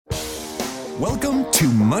Welcome to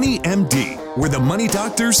Money MD, where the money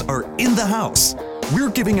doctors are in the house.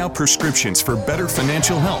 We're giving out prescriptions for better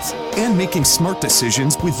financial health and making smart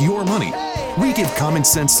decisions with your money. We give common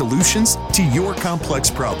sense solutions to your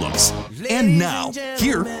complex problems. And now,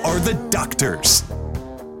 here are the doctors.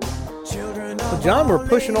 Well, John, we're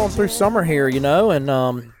pushing on through summer here,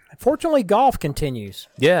 and fortunately golf continues.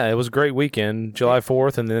 Yeah, it was a great weekend, July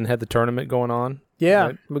 4th, and then had the tournament going on. Yeah,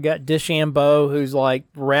 Right. we got DeChambeau, who's like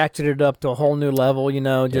ratcheted up to a whole new level,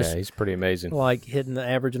 just Yeah, he's pretty amazing. like hitting the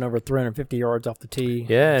averaging over 350 yards off the tee.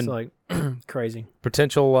 Yeah, it's and like crazy.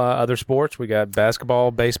 Potential other sports, we got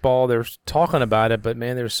basketball, baseball. They're talking about it, but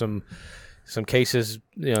man, there's some cases,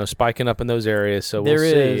 spiking up in those areas. So we'll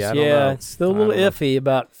see. There is, I don't know. It's still a little iffy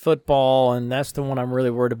about football, and that's the one I'm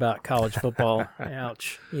really worried about, college football.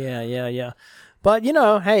 Ouch. Yeah. But,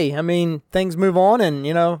 hey, I mean, things move on, and,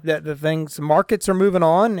 markets are moving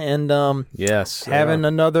on, and yes, had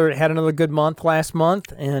another good month last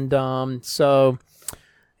month, and so,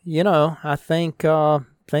 I think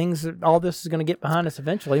all this is going to get behind us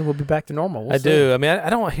eventually. We'll be back to normal. We'll see. do. I mean, I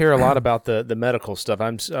don't hear a lot about the medical stuff.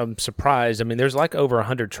 I'm surprised. I mean, there's like over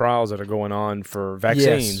 100 trials that are going on for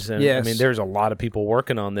vaccines, and yes. I mean, there's a lot of people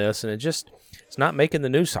working on this, and it's not making the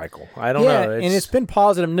news cycle. I don't know. And it's been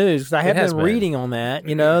positive news because I have been been. reading on that.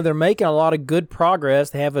 They're making a lot of good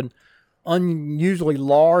progress. They have an unusually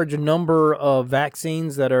large number of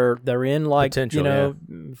vaccines they're in, like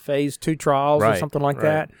phase 2 trials or something like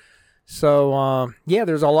that. So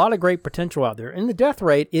there's a lot of great potential out there, and the death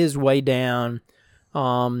rate is way down.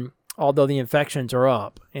 Although the infections are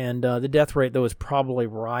up, and the death rate, though, is probably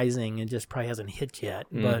rising and just probably hasn't hit yet.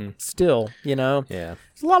 But still, it's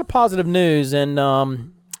a lot of positive news. And,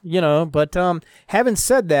 but having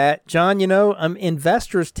said that, John,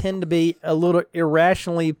 investors tend to be a little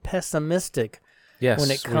irrationally pessimistic when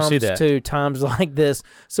it comes to times like this.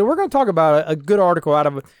 So we're going to talk about a good article out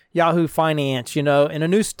of Yahoo Finance, in a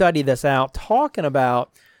new study that's out talking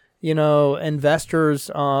about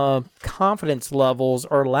investors' confidence levels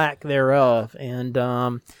or lack thereof. And,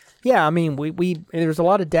 we there's a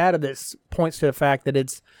lot of data that points to the fact that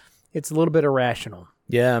it's a little bit irrational.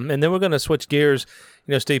 Yeah, and then we're going to switch gears.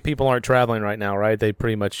 Steve, people aren't traveling right now, right? They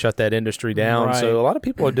pretty much shut that industry down. Right. So a lot of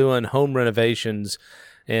people are doing home renovations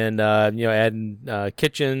and, adding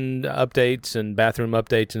kitchen updates and bathroom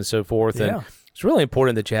updates and so forth. Yeah. And it's really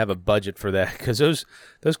important that you have a budget for that because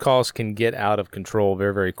those costs can get out of control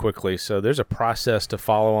very, very quickly. So there's a process to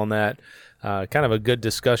follow on that. Kind of a good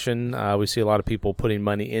discussion. We see a lot of people putting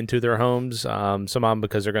money into their homes. Some of them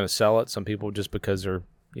because they're going to sell it. Some people just because they're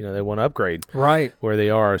they want to upgrade where they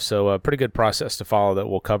are. So a pretty good process to follow that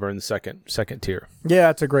we'll cover in the second tier. Yeah,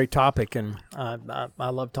 it's a great topic, and I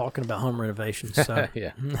love talking about home renovations. So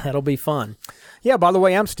yeah, that'll be fun. Yeah, by the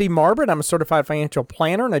way, I'm Steve Marbert. I'm a certified financial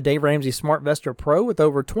planner and a Dave Ramsey SmartVestor Pro with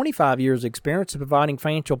over 25 years experience in providing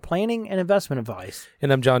financial planning and investment advice.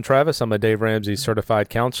 And I'm John Travis. I'm a Dave Ramsey certified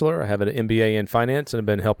counselor. I have an MBA in finance and have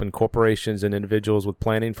been helping corporations and individuals with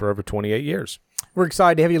planning for over 28 years. We're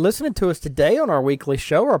excited to have you listening to us today on our weekly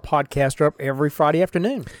show. Our podcasts are up every Friday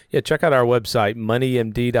afternoon. Yeah, check out our website,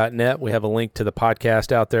 moneymd.net. We have a link to the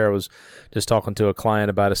podcast out there. I was just talking to a client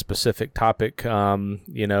about a specific topic,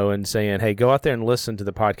 and saying, hey, go out there and listen to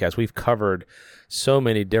the podcast. We've covered so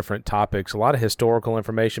many different topics, a lot of historical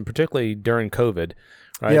information, particularly during COVID.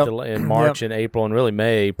 Right, Yep. In March and April and really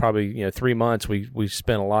May, probably 3 months, we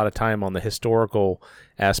spent a lot of time on the historical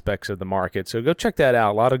aspects of the market. So go check that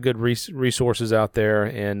out. A lot of good resources out there,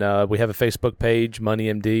 and we have a Facebook page,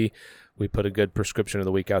 MoneyMD. We put a good prescription of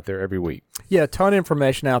the week out there every week. Yeah, a ton of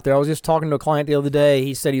information out there. I was just talking to a client the other day.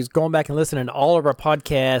 He said he was going back and listening to all of our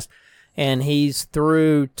podcasts, and he's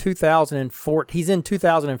through 2004. He's in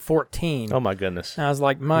 2014. Oh, my goodness. I was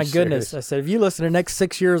like, my goodness. Serious? I said, if you listen to the next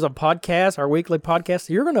 6 years of podcasts, our weekly podcasts,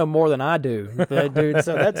 you're going to know more than I do, dude.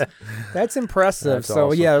 So that's impressive. That's so,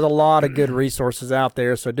 awesome. yeah, there's a lot of good resources out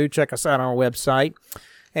there. So do check us out on our website.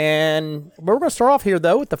 And we're going to start off here,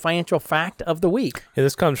 though, with the financial fact of the week. Yeah,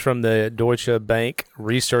 this comes from the Deutsche Bank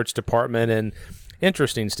Research Department. And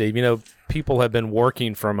interesting, Steve, people have been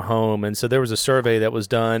working from home. And so there was a survey that was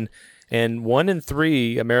done. And 1 in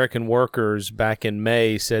 3 American workers back in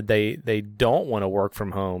May said they don't want to work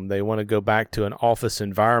from home. They want to go back to an office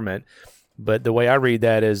environment. But the way I read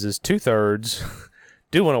that is 2/3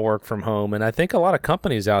 do want to work from home. And I think a lot of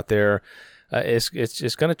companies out there, it's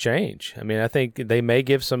going to change. I mean, I think they may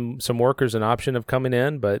give some workers an option of coming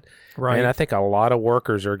in, but and I think a lot of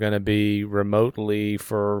workers are going to be remotely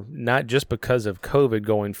for not just because of COVID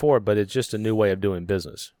going forward, but it's just a new way of doing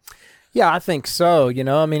business. Yeah, I think so.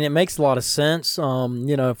 I mean, it makes a lot of sense.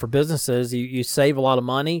 For businesses, you save a lot of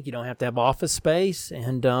money. You don't have to have office space.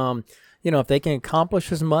 And, if they can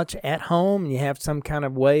accomplish as much at home and you have some kind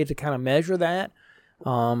of way to kind of measure that,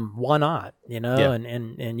 why not? Yeah.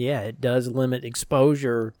 And yeah, it does limit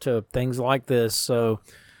exposure to things like this. So,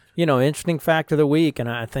 interesting fact of the week.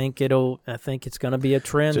 And I think it's going to be a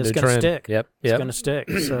trend that's going to stick. Yep. It's going to stick.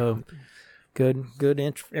 So, Good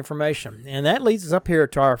information. And that leads us up here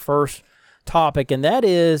to our first topic, and that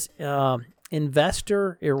is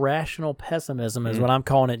investor irrational pessimism is what I'm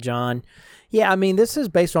calling it, John. Yeah, I mean, this is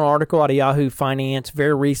based on an article out of Yahoo Finance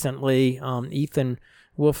very recently. Ethan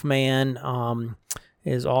Wolfman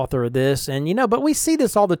is author of this. And, but we see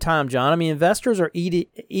this all the time, John. I mean, investors are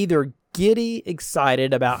either giddy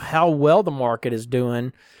excited about how well the market is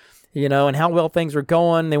doing, and how well things are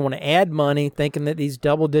going. They want to add money thinking that these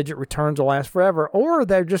double-digit returns will last forever, or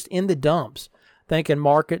they're just in the dumps thinking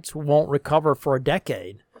markets won't recover for a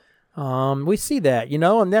decade. We see that,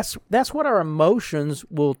 and that's what our emotions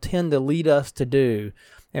will tend to lead us to do,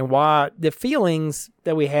 and why the feelings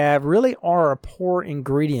that we have really are a poor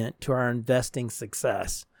ingredient to our investing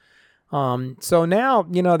success. So now,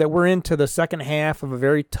 that we're into the second half of a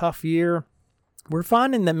very tough year, we're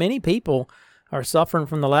finding that many people are suffering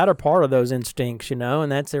from the latter part of those instincts, and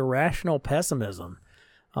that's irrational pessimism.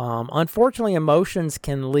 Unfortunately, emotions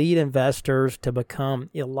can lead investors to become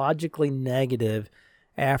illogically negative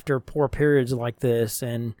after poor periods like this.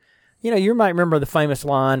 And, you might remember the famous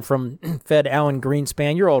line from Fed Alan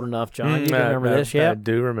Greenspan. You're old enough, John. You remember this, yeah? I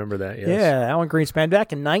do remember that, yes. Yeah, Alan Greenspan,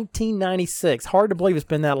 back in 1996. Hard to believe it's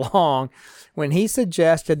been that long, when he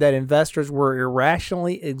suggested that investors were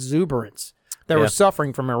irrationally exuberant. They were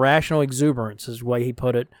suffering from irrational exuberance, is the way he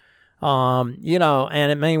put it. And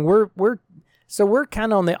I mean, we're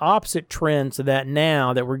kind of on the opposite trends of that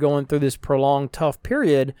now that we're going through this prolonged tough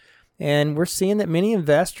period, and we're seeing that many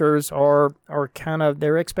investors are kind of,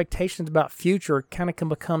 their expectations about future kind of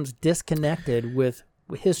becomes disconnected with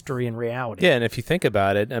history and reality. Yeah, and if you think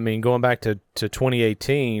about it, I mean, going back to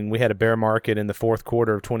 2018, we had a bear market in the fourth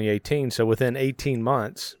quarter of 2018, so within 18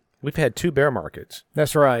 months, we've had 2 bear markets.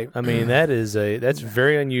 That's right. I mean, that's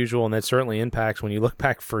very unusual, and that certainly impacts, when you look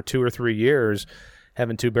back for 2 or 3 years,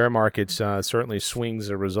 having 2 bear markets certainly swings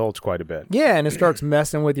the results quite a bit. Yeah, and it starts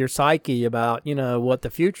messing with your psyche about, what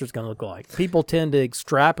the future is going to look like. People tend to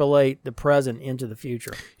extrapolate the present into the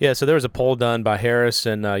future. Yeah, so there was a poll done by Harris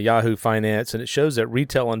and Yahoo Finance, and it shows that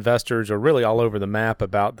retail investors are really all over the map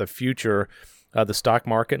about the future the stock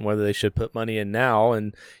market and whether they should put money in now.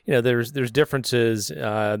 And, there's differences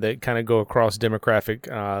that kind of go across demographic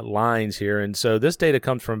lines here. And so this data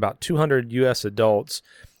comes from about 200 U.S. adults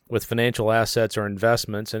with financial assets or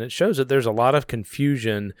investments, and it shows that there's a lot of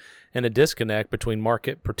confusion and a disconnect between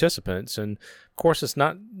market participants. And, of course, it's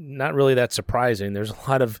not really that surprising. There's a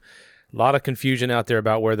lot of confusion out there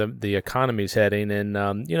about where the economy's heading, and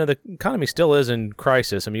the economy still is in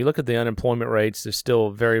crisis. I mean, you look at the unemployment rates; there's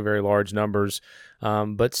still very, very large numbers.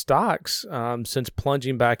 But stocks, since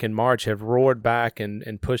plunging back in March, have roared back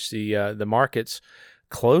and pushed the markets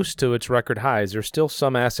close to its record highs. There's still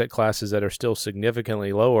some asset classes that are still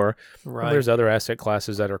significantly lower. Right. There's other asset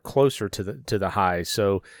classes that are closer to the highs.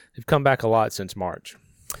 So they've come back a lot since March.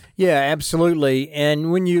 Yeah, absolutely.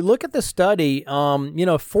 And when you look at the study, 4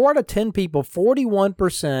 out of 10 people,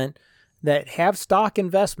 41% that have stock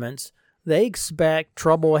investments, they expect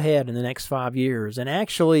trouble ahead in the next 5 years. And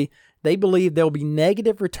actually, they believe there'll be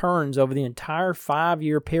negative returns over the entire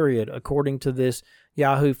 5-year period, according to this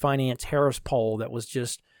Yahoo Finance Harris poll that was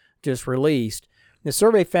just released. The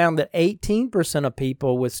survey found that 18% of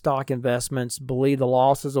people with stock investments believe the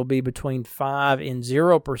losses will be between 5 and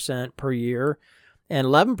 0% per year, and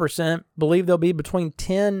 11% believe they'll be between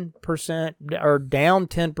 10% or down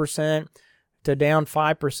 10% to down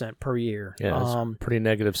 5% per year. Yeah, it's pretty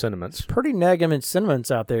negative sentiments. Pretty negative sentiments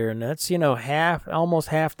out there, and that's, almost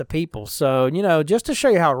half the people. So, just to show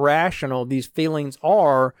you how rational these feelings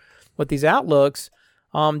are with these outlooks,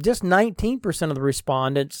 just 19% of the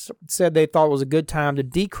respondents said they thought it was a good time to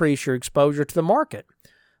decrease your exposure to the market.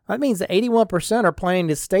 That means that 81% are planning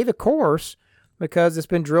to stay the course because it's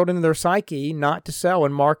been drilled into their psyche not to sell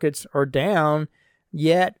when markets are down.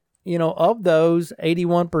 Yet, of those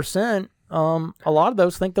 81%, a lot of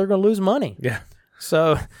those think they're going to lose money. Yeah.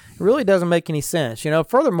 So it really doesn't make any sense.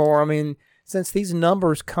 Furthermore, I mean, since these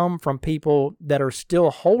numbers come from people that are still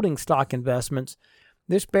holding stock investments,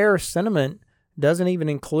 this bearish sentiment doesn't even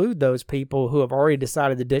include those people who have already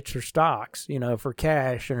decided to ditch their stocks, for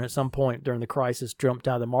cash, and at some point during the crisis jumped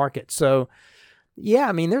out of the market. So, Yeah,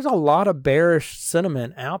 I mean, there's a lot of bearish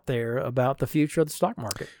sentiment out there about the future of the stock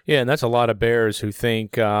market. Yeah, and that's a lot of bears who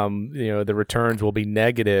think the returns will be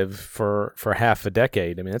negative for half a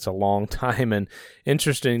decade. I mean, that's a long time. And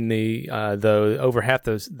interestingly, though, over half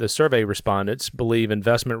the survey respondents believe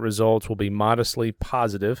investment results will be modestly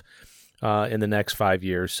positive in the next 5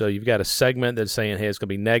 years. So you've got a segment that's saying, hey, it's going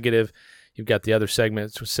to be negative. You've got the other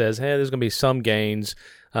segment that says, hey, there's going to be some gains.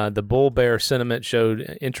 The bull-bear sentiment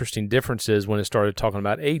showed interesting differences when it started talking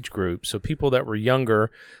about age groups. So people that were younger,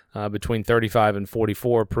 between 35 and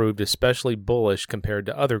 44, proved especially bullish compared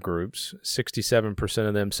to other groups. 67%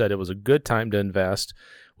 of them said it was a good time to invest,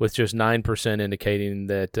 with just 9% indicating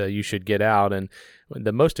that you should get out. And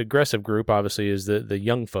the most aggressive group, obviously, is the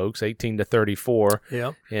young folks, 18 to 34.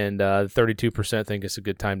 Yeah. And 32% think it's a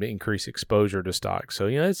good time to increase exposure to stocks. So,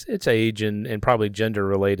 it's age and probably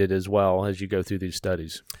gender-related as well as you go through these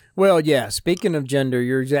studies. Well, yeah, speaking of gender,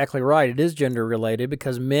 you're exactly right. It is gender-related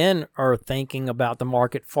because men are thinking about the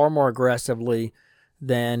market far more aggressively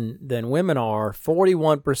than women are.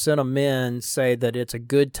 41% of men say that it's a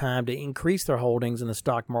good time to increase their holdings in the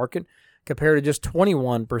stock market compared to just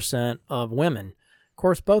 21% of women. Of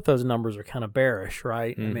course, both those numbers are kind of bearish,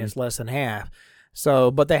 right? Mm-hmm. I mean, it's less than half. So,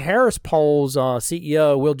 but the Harris Poll's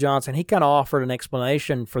CEO, Will Johnson, he kind of offered an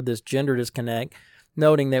explanation for this gender disconnect,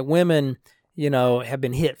 noting that women, have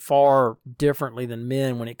been hit far differently than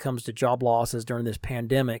men when it comes to job losses during this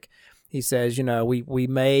pandemic. He says, we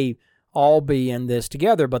may all be in this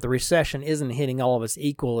together, but the recession isn't hitting all of us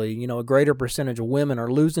equally. A greater percentage of women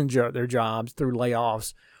are losing their jobs through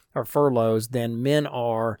layoffs or furloughs than men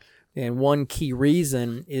are. And one key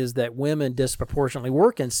reason is that women disproportionately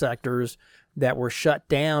work in sectors that were shut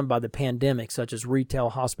down by the pandemic, such as retail,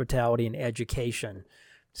 hospitality, and education.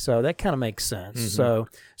 So that kind of makes sense. Mm-hmm.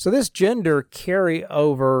 So this gender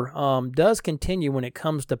carryover does continue when it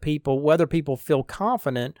comes to people, whether people feel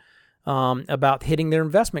confident about hitting their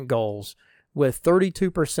investment goals, with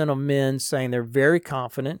 32% of men saying they're very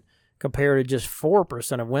confident compared to just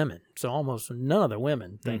 4% of women. So almost none of the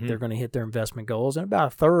women think they're going to hit their investment goals, and about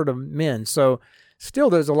a third of men. So still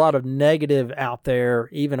there's a lot of negative out there,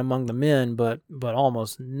 even among the men, but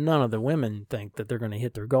almost none of the women think that they're going to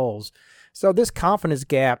hit their goals. So this confidence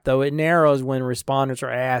gap, though, it narrows when respondents are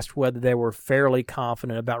asked whether they were fairly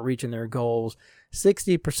confident about reaching their goals.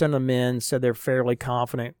 60% of men said they're fairly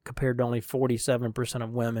confident compared to only 47%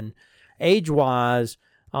 of women. Age-wise,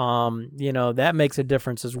 that makes a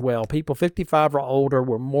difference as well. People 55 or older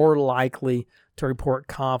were more likely to report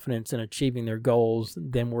confidence in achieving their goals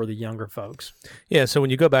than were the younger folks. Yeah, so when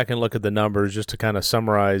you go back and look at the numbers, just to kind of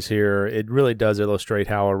summarize here, it really does illustrate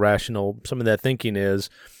how irrational some of that thinking is.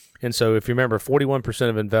 And so if you remember, 41%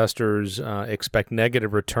 of investors expect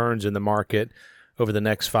negative returns in the market over the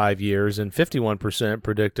next 5 years, and 51%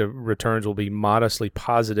 predict returns will be modestly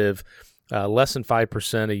positive, less than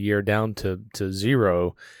 5% a year down to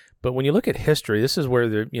zero. But when you look at history, this is where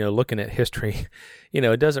they're, looking at history,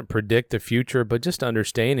 it doesn't predict the future, but just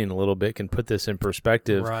understanding a little bit can put this in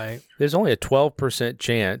perspective. Right. There's only a 12%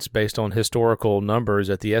 chance based on historical numbers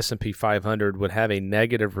that the S&P 500 would have a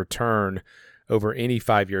negative return over any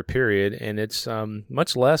 5-year period, and it's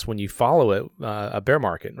much less when you follow it, a bear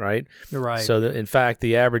market, right? Right. So, in fact,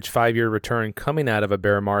 the average 5-year return coming out of a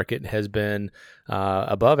bear market has been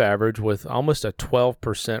above average, with almost a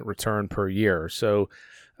 12% return per year. So,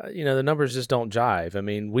 the numbers just don't jive. I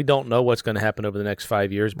mean, we don't know what's going to happen over the next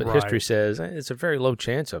 5 years, but history says it's a very low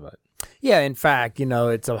chance of it. Yeah, in fact,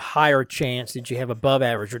 it's a higher chance that you have above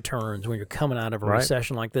average returns when you're coming out of a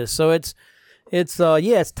recession like this. So it's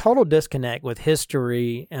total disconnect with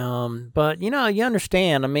history. But you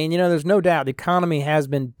understand. I mean, there's no doubt the economy has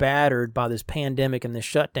been battered by this pandemic and this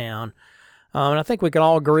shutdown. And I think we can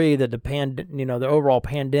all agree that the overall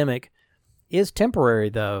pandemic is temporary,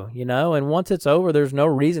 though. And once it's over, there's no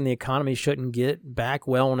reason the economy shouldn't get back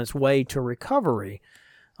well on its way to recovery.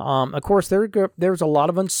 Of course, there's a lot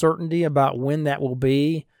of uncertainty about when that will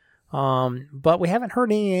be. But we haven't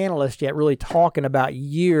heard any analysts yet really talking about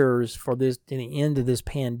years for this in the end of this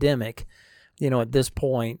pandemic, at this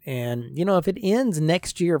point. And, if it ends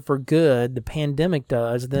next year for good, the pandemic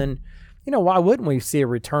does, then, why wouldn't we see a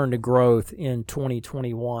return to growth in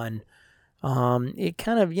 2021? It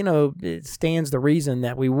kind of, it stands the reason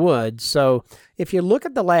that we would. So if you look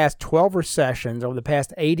at the last 12 recessions over the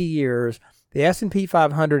past 80 years, the S&P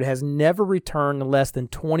 500 has never returned less than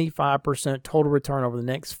 25% total return over the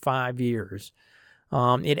next 5 years.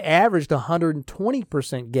 It averaged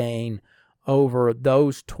 120% gain over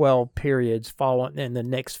those 12 periods following in the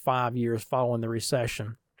next 5 years following the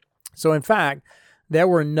recession. So in fact, there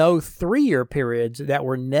were no 3-year periods that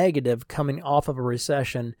were negative coming off of a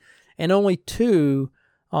recession, and only 2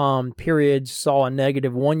 periods saw a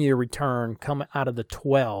negative 1-year return come out of the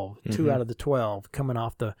 12, 2 out of the 12 coming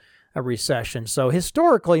off a recession. So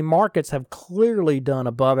historically, markets have clearly done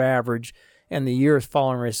above average in the years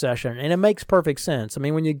following recession, and it makes perfect sense. I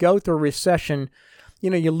mean, when you go through a recession,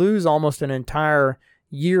 you lose almost an entire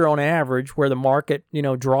year on average where the market,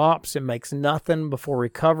 drops. It makes nothing before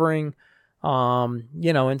recovering.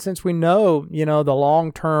 And since we know, the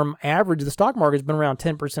long-term average of the stock market has been around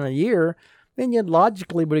 10% a year, then you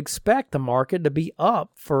logically would expect the market to be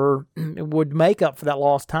it would make up for that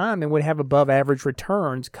lost time and would have above average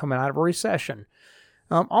returns coming out of a recession.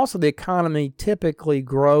 Also, the economy typically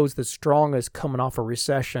grows the strongest coming off a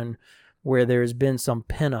recession where there's been some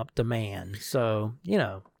pent-up demand. So,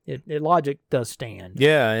 logic does stand.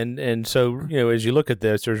 Yeah, and so, as you look at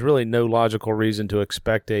this, there's really no logical reason to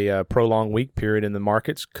expect a prolonged weak period in the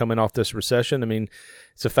markets coming off this recession. I mean,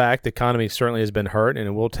 it's a fact. The economy certainly has been hurt, and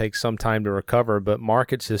it will take some time to recover, but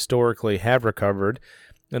markets historically have recovered,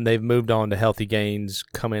 and they've moved on to healthy gains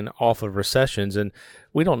coming off of recessions, and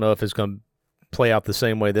we don't know if it's going to play out the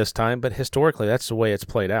same way this time, but historically, that's the way it's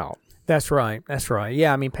played out. That's right.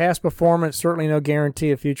 Yeah, I mean, past performance, certainly no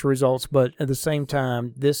guarantee of future results, but at the same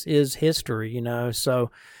time, this is history,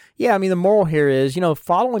 So, yeah, I mean, the moral here is,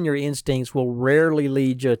 following your instincts will rarely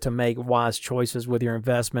lead you to make wise choices with your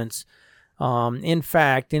investments. In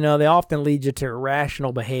fact, they often lead you to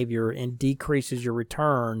irrational behavior and decreases your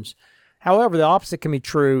returns. However, the opposite can be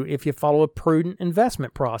true if you follow a prudent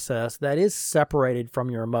investment process that is separated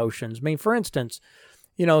from your emotions. I mean, for instance,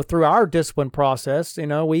 through our discipline process, we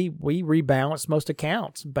rebalanced most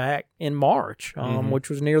accounts back in March,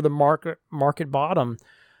 which was near the market bottom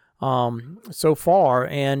so far.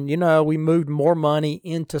 And, we moved more money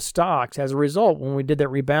into stocks as a result when we did that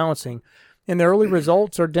rebalancing. And the early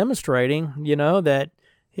results are demonstrating, that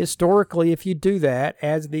historically, if you do that,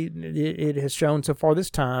 as it has shown so far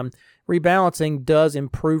this time, rebalancing does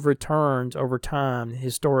improve returns over time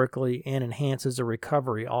historically and enhances the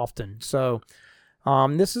recovery often. So,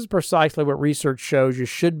 this is precisely what research shows you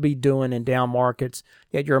should be doing in down markets,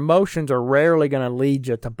 yet your emotions are rarely going to lead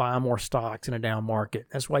you to buy more stocks in a down market.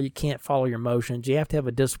 That's why you can't follow your emotions. You have to have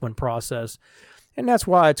a disciplined process. And that's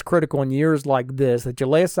why it's critical in years like this that you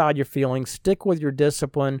lay aside your feelings, stick with your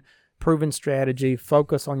discipline, proven strategy,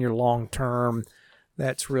 focus on your long term.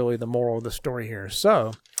 That's really the moral of the story here.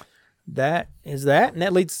 So that is that, and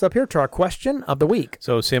that leads us up here to our question of the week.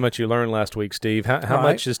 So see how much you learned last week, Steve. How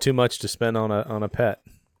much is too much to spend on a pet?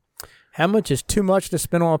 How much is too much to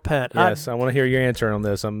spend on a pet? Yes, I want to hear your answer on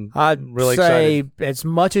this. I'd really say excited. As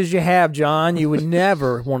much as you have, John, you would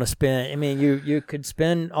never want to spend. I mean, you could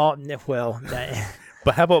spend all, well.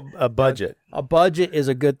 But how about a budget? A budget is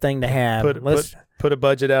a good thing to have. Put a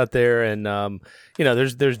budget out there, and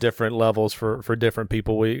there's different levels for different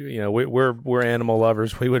people. We're animal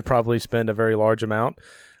lovers. We would probably spend a very large amount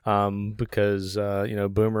because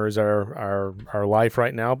boomers are our life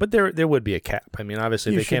right now. But there would be a cap. I mean,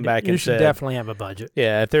 obviously they came back and said you should definitely have a budget.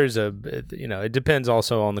 Yeah, if there's it depends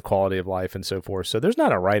also on the quality of life and so forth. So there's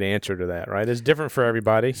not a right answer to that, right? It's different for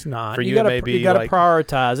everybody. It's not. For you got to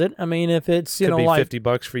prioritize it. I mean, if it's could be like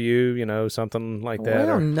 $50 for you, something like that.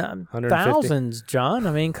 Well, thousands, John.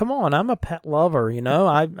 I mean, come on. I'm a pet lover. We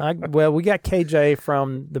got KJ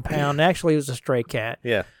from the pound. Actually, it was a stray cat.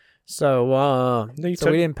 Yeah. So we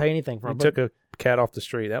didn't pay anything for it. Took a cat off the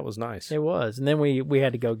street. That was nice. It was. And then we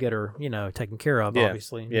had to go get her, taken care of,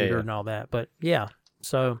 obviously, and all that. But yeah,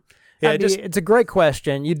 so it's a great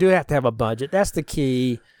question. You do have to have a budget. That's the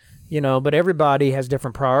key, but everybody has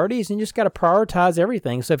different priorities, and you just got to prioritize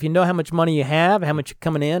everything. So if you know how much money you have, how much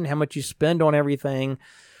coming in, how much you spend on everything,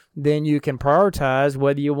 then you can prioritize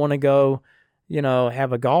whether you want to go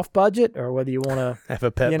have a golf budget, or whether you want to have a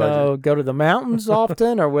pet budget, go to the mountains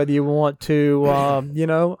often, or whether you want to,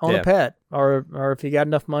 own a pet, or if you got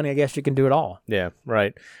enough money, I guess you can do it all. Yeah,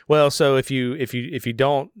 right. Well, so if you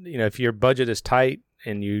don't, if your budget is tight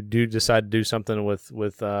and you do decide to do something with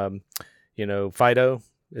Fido,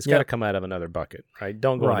 it's got to come out of another bucket, right?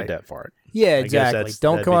 Don't go into debt for it. Yeah, exactly.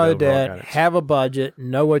 Don't come out of debt. Have a budget.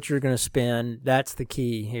 Know what you're going to spend. That's the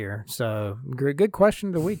key here. So, good question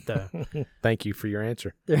of the week, though. Thank you for your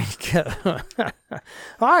answer. There you go.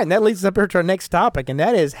 All right, and that leads us up here to our next topic, and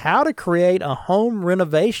that is how to create a home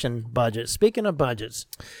renovation budget. Speaking of budgets.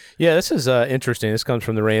 Yeah, this is interesting. This comes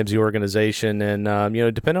from the Ramsey organization, and,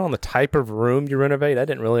 depending on the type of room you renovate, I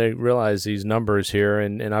didn't really realize these numbers here,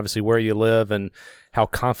 and obviously where you live and how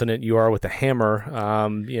confident you are with the hammer.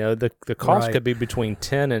 The cost could be between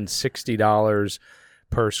 $10 and $60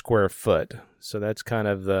 per square foot. So that's kind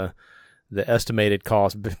of the the estimated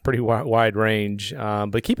cost, pretty wide range.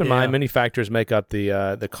 But keep in mind, many factors make up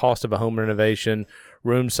the cost of a home renovation: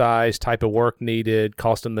 room size, type of work needed,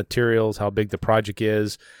 cost of materials, how big the project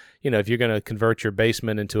is. If you're going to convert your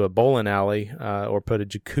basement into a bowling alley or put a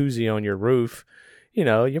jacuzzi on your roof,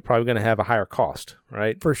 you're probably going to have a higher cost,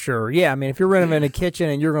 right? For sure. Yeah, I mean, if you're renovating a kitchen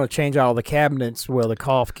and you're going to change out all the cabinets, well, the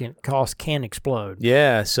cost can explode.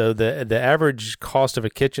 Yeah, so the average cost of a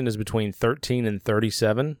kitchen is between $13,000 and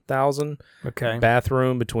 $37,000. Okay.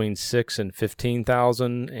 Bathroom between $6,000 and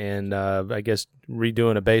 $15,000, and I guess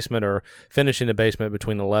redoing a basement or finishing a basement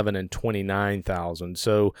between $11,000 and $29,000.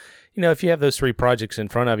 So, if you have those three projects in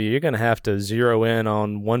front of you, you're going to have to zero in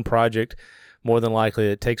on one project. More than likely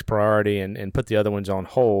it takes priority and put the other ones on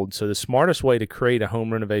hold. So the smartest way to create a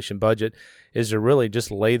home renovation budget is to really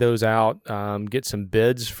just lay those out, get some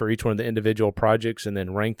bids for each one of the individual projects, and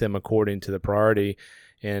then rank them according to the priority,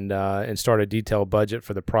 and start a detailed budget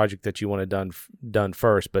for the project that you want done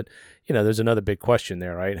first. But there's another big question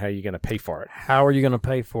there, right? How are you going to pay for it? How are you going to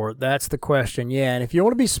pay for it? That's the question. Yeah, and if you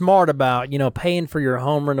want to be smart about paying for your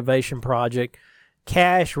home renovation project,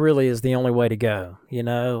 cash really is the only way to go.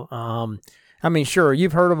 I mean, sure,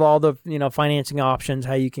 you've heard of all the, financing options,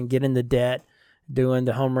 how you can get into debt doing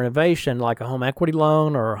the home renovation, like a home equity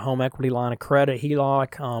loan or a home equity line of credit,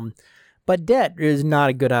 HELOC. But debt is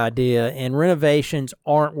not a good idea, and renovations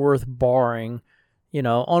aren't worth borrowing,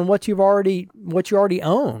 on what you already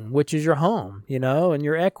own, which is your home, and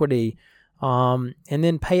your equity, and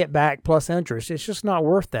then pay it back plus interest. It's just not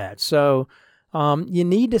worth that. So you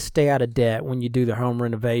need to stay out of debt when you do the home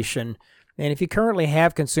renovation. And if you currently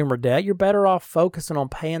have consumer debt, you're better off focusing on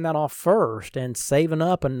paying that off first and saving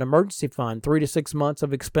up an emergency fund, 3 to 6 months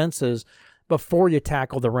of expenses before you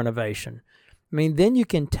tackle the renovation. I mean, then you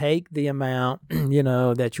can take the amount,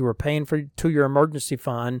 that you were paying to your emergency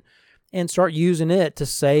fund and start using it to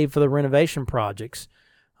save for the renovation projects.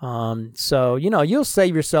 So, you'll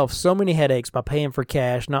save yourself so many headaches by paying for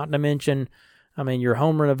cash, not to mention, your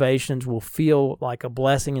home renovations will feel like a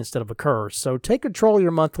blessing instead of a curse. So take control of your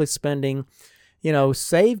monthly spending,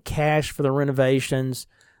 save cash for the renovations,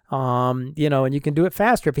 and you can do it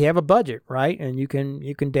faster if you have a budget, right? And you can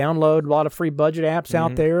download a lot of free budget apps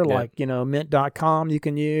out there, like, mint.com you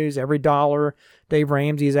can use, EveryDollar, Dave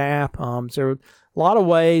Ramsey's app. So a lot of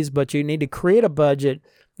ways, but you need to create a budget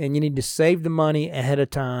and you need to save the money ahead of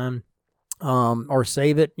time. Or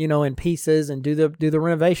save it, in pieces and do the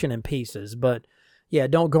renovation in pieces. But yeah,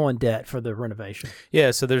 don't go in debt for the renovation. Yeah,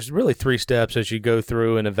 so there's really 3 steps as you go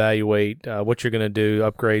through and evaluate what you're going to do,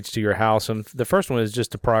 upgrades to your house. And the first one is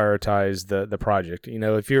just to prioritize the project.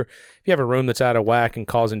 If you have a room that's out of whack and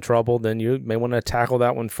causing trouble, then you may want to tackle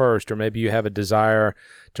that one first. Or maybe you have a desire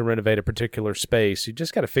to renovate a particular space. You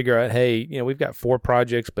just got to figure out, hey, we've got 4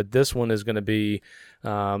 projects, but this one is going to be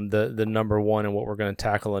the number one and what we're going to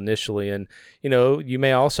tackle initially. And you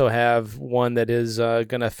may also have one that is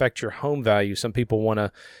going to affect your home value. Some people want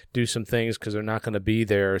to do some things because they're not going to be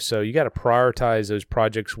there, so you got to prioritize those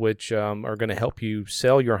projects which are going to help you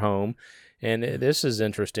sell your home. And this is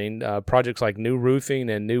interesting. Projects like new roofing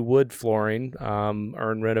and new wood flooring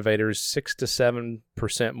earn renovators 6 to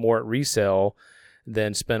 7% more at resale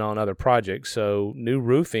than spent on other projects. So new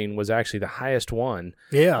roofing was actually the highest one.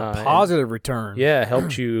 Yeah, positive return. Yeah,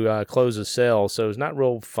 helped you close a sale. So it's not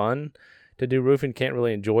real fun to do roofing. Can't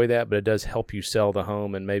really enjoy that, but it does help you sell the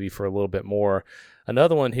home and maybe for a little bit more.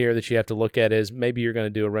 Another one here that you have to look at is maybe you're going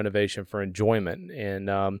to do a renovation for enjoyment.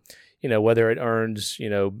 And, whether it earns,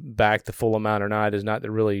 back the full amount or not is not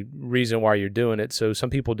the really reason why you're doing it. So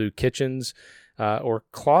some people do kitchens or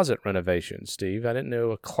closet renovations, Steve. I didn't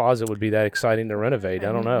know a closet would be that exciting to renovate.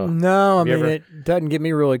 I don't know. No, it doesn't get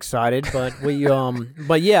me real excited, but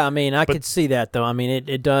but yeah, I could see that though.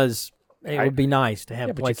 It does. It would be nice to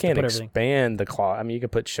have a place to put everything. But you can't expand the closet. You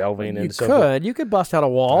could put shelving and so forth. You could bust out a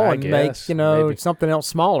wall and make, something else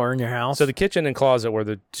smaller in your house. So the kitchen and closet were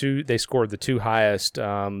they scored the 2 highest,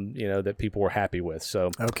 that people were happy with.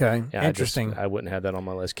 So okay, yeah, interesting. I wouldn't have that on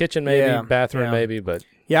my list. Kitchen maybe, bathroom maybe, but.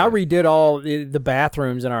 Yeah, I redid all the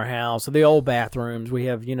bathrooms in our house. So the old bathrooms, we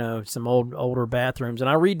have, some older bathrooms, and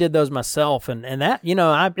I redid those myself. And that,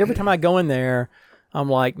 every time I go in there, I'm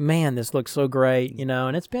like, man, this looks so great,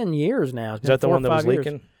 and it's been years now. Is that the one that was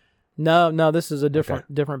leaking? No, this is a different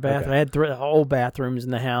bathroom. Okay. I had 3 old bathrooms in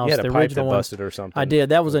the house. You had a pipe that busted or something. I did.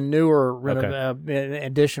 That was a newer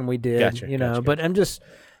addition we did, Gotcha. But I'm just,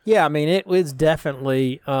 it was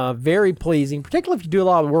definitely very pleasing, particularly if you do a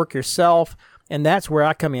lot of work yourself. And that's where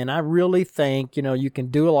I come in. I really think, you can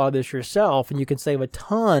do a lot of this yourself and you can save a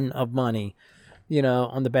ton of money,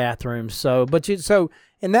 on the bathrooms. So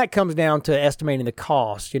And that comes down to estimating the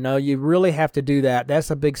cost. You really have to do that.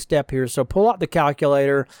 That's a big step here. So pull out the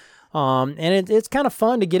calculator. And it's kind of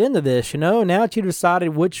fun to get into this. Now that you've decided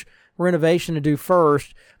which renovation to do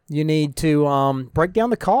first, you need to break down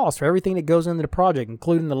the cost for everything that goes into the project,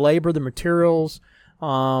 including the labor, the materials,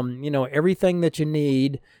 everything that you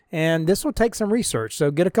need. And this will take some research.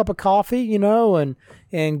 So get a cup of coffee,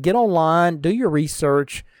 and get online, do your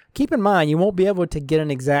research. Keep in mind, you won't be able to get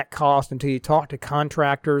an exact cost until you talk to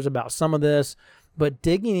contractors about some of this, but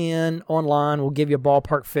digging in online will give you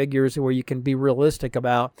ballpark figures where you can be realistic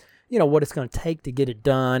about, what it's going to take to get it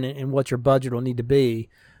done and what your budget will need to be.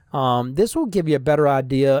 This will give you a better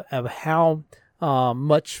idea of how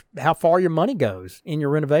far your money goes in your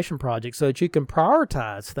renovation project so that you can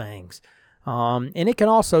prioritize things. And it can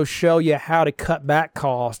also show you how to cut back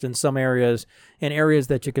cost in some areas and areas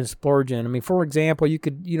that you can splurge in. I mean, for example, you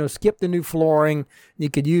could, skip the new flooring. You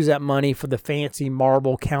could use that money for the fancy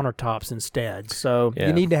marble countertops instead. So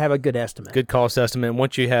you need to have a good estimate. Good cost estimate. And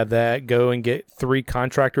once you have that, go and get 3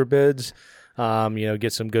 contractor bids.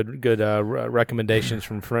 Get some good recommendations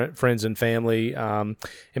from friends and family,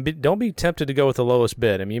 don't be tempted to go with the lowest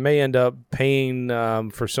bid. I mean, you may end up paying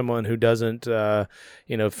for someone who doesn't,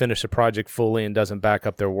 finish the project fully and doesn't back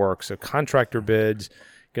up their work. So contractor bids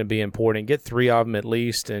going to be important. Get 3 of them at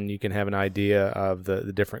least, and you can have an idea of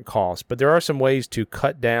the different costs. But there are some ways to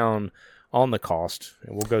cut down on the cost,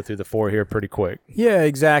 and we'll go through the 4 here pretty quick. Yeah,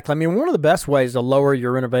 exactly. I mean, one of the best ways to lower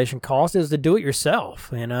your renovation cost is to do it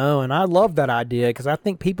yourself, and I love that idea because I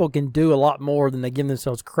think people can do a lot more than they give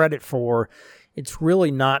themselves credit for. It's really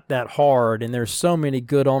not that hard, and there's so many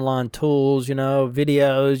good online tools,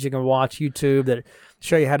 videos you can watch, YouTube, that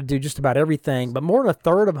show you how to do just about everything. But more than a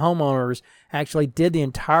third of homeowners actually did the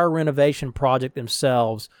entire renovation project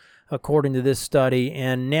themselves, according to this study.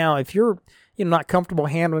 And now, if you're not comfortable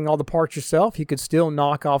handling all the parts yourself, you could still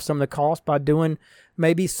knock off some of the cost by doing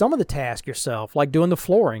maybe some of the task yourself, like doing the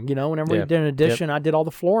flooring. Whenever we did an addition, I did all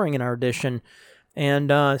the flooring in our addition.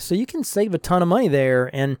 And so you can save a ton of money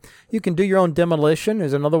there. And you can do your own demolition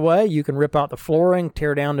is another way. You can rip out the flooring,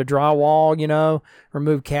 tear down the drywall,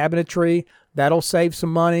 remove cabinetry. That'll save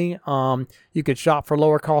some money. You could shop for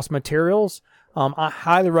lower cost materials. I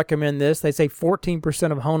highly recommend this. They say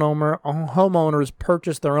 14% of homeowners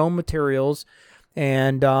purchase their own materials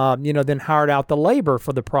and, then hired out the labor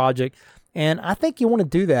for the project. And I think you want to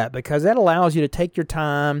do that because that allows you to take your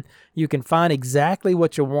time. You can find exactly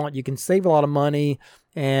what you want. You can save a lot of money.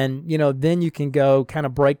 And, then you can go kind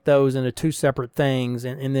of break those into 2 separate things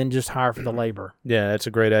and then just hire for the labor. Yeah, that's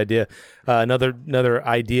a great idea. Another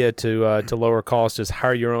idea to lower costs is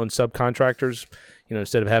hire your own subcontractors.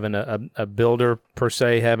 Instead of having a builder per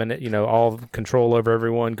se, having all control over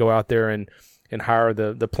everyone, go out there and hire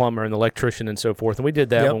the plumber and the electrician and so forth. And we did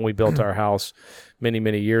that when we built our house many,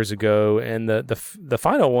 many years ago. And the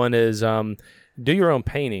final one is do your own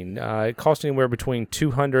painting. It costs anywhere between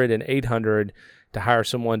 $200 and $800 to hire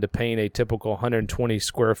someone to paint a typical 120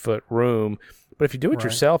 square foot room. But if you do it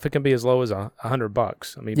yourself, it can be as low as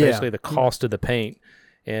 $100. I mean, basically the cost of the paint.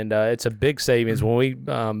 And it's a big savings when we.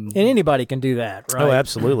 And anybody can do that, right? Oh,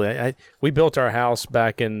 absolutely. We built our house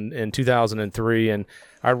back in 2003, and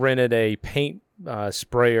I rented a paint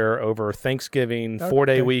sprayer over Thanksgiving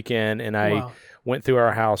 4-day weekend, and I went through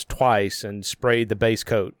our house twice and sprayed the base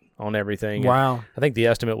coat on everything. Wow. And I think the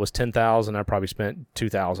estimate was $10,000. I probably spent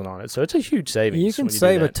 $2,000 on it. So it's a huge savings. You can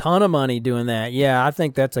save a ton of money doing that. Yeah, I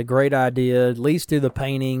think that's a great idea. At least do the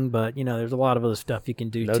painting, but there's a lot of other stuff you can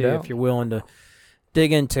do too if you're willing to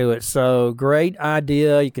dig into it. So great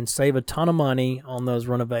idea. You can save a ton of money on those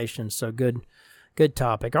renovations. So good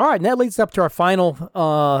topic. All right, and that leads up to our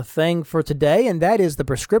final thing for today, and that is the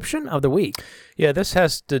prescription of the week. Yeah, this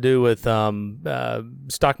has to do with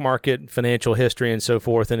stock market, financial history, and so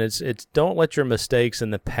forth. And it's don't let your mistakes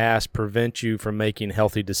in the past prevent you from making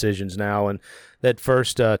healthy decisions now. And that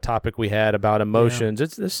first topic we had about emotions,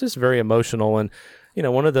 this is very emotional. And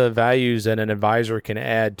one of the values that an advisor can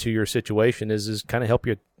add to your situation is kind of help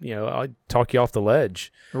you, talk you off the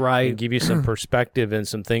ledge. Right. And give you some perspective and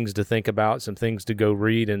some things to think about, some things to go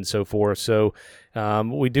read and so forth. So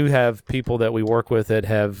we do have people that we work with that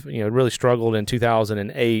have, really struggled in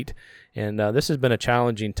 2008. And this has been a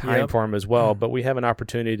challenging time for them as well. But we have an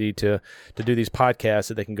opportunity to do these podcasts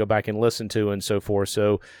that they can go back and listen to and so forth.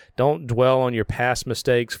 So don't dwell on your past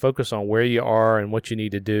mistakes. Focus on where you are and what you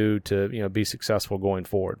need to do to be successful going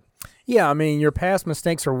forward. Yeah, I mean, your past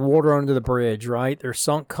mistakes are water under the bridge, right? They're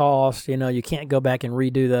sunk costs. You can't go back and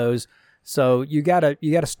redo those. So you gotta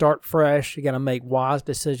start fresh. You gotta make wise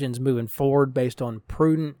decisions moving forward based on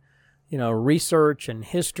prudent, research and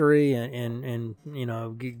history and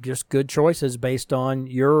just good choices based on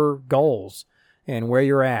your goals and where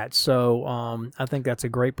you're at. So I think that's a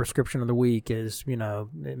great prescription of the week is,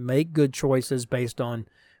 make good choices based on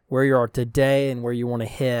where you are today and where you want to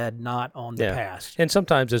head, not on the past. And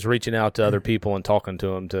sometimes it's reaching out to other people and talking to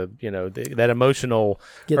them to, that emotional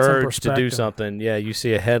urge to do something. Yeah, you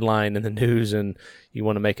see a headline in the news and you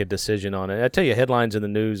want to make a decision on it. I tell you, headlines in the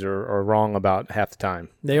news are wrong about half the time.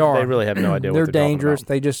 They are. They really have no idea what they're they're dangerous. talking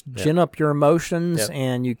about. They just gin up your emotions,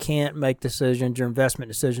 and you can't make decisions, your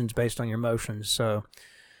investment decisions based on your emotions. So,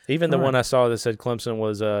 even the one I saw that said Clemson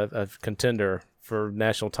was a contender for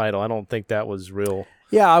national title, I don't think that was real.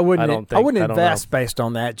 Yeah, I wouldn't invest based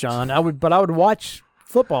on that, John. I would watch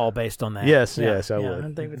football based on that. Yes, I would.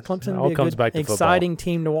 I think Clemson would be a good, exciting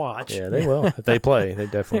team to watch. Yeah, they will. If they play, they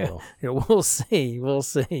definitely will. Yeah, we'll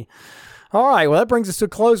see. All right, well, that brings us to a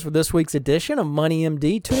close for this week's edition of Money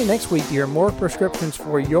MD. Tune in next week to hear more prescriptions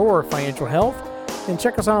for your financial health. And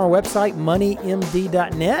check us on our website,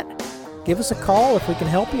 moneymd.net. Give us a call if we can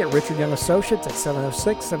help you at Richard Young Associates at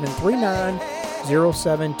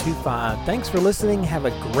 706-739-0725. Thanks for listening. Have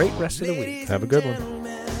a great rest of the week. Have a good one.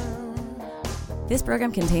 This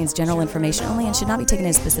program contains general information only and should not be taken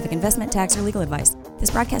as specific investment, tax, or legal advice.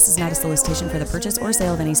 This broadcast is not a solicitation for the purchase or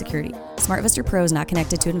sale of any security. SmartVestor Pro is not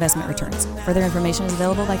connected to investment returns. Further information is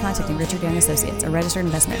available by contacting Richard Young Associates, a registered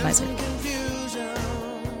investment advisor.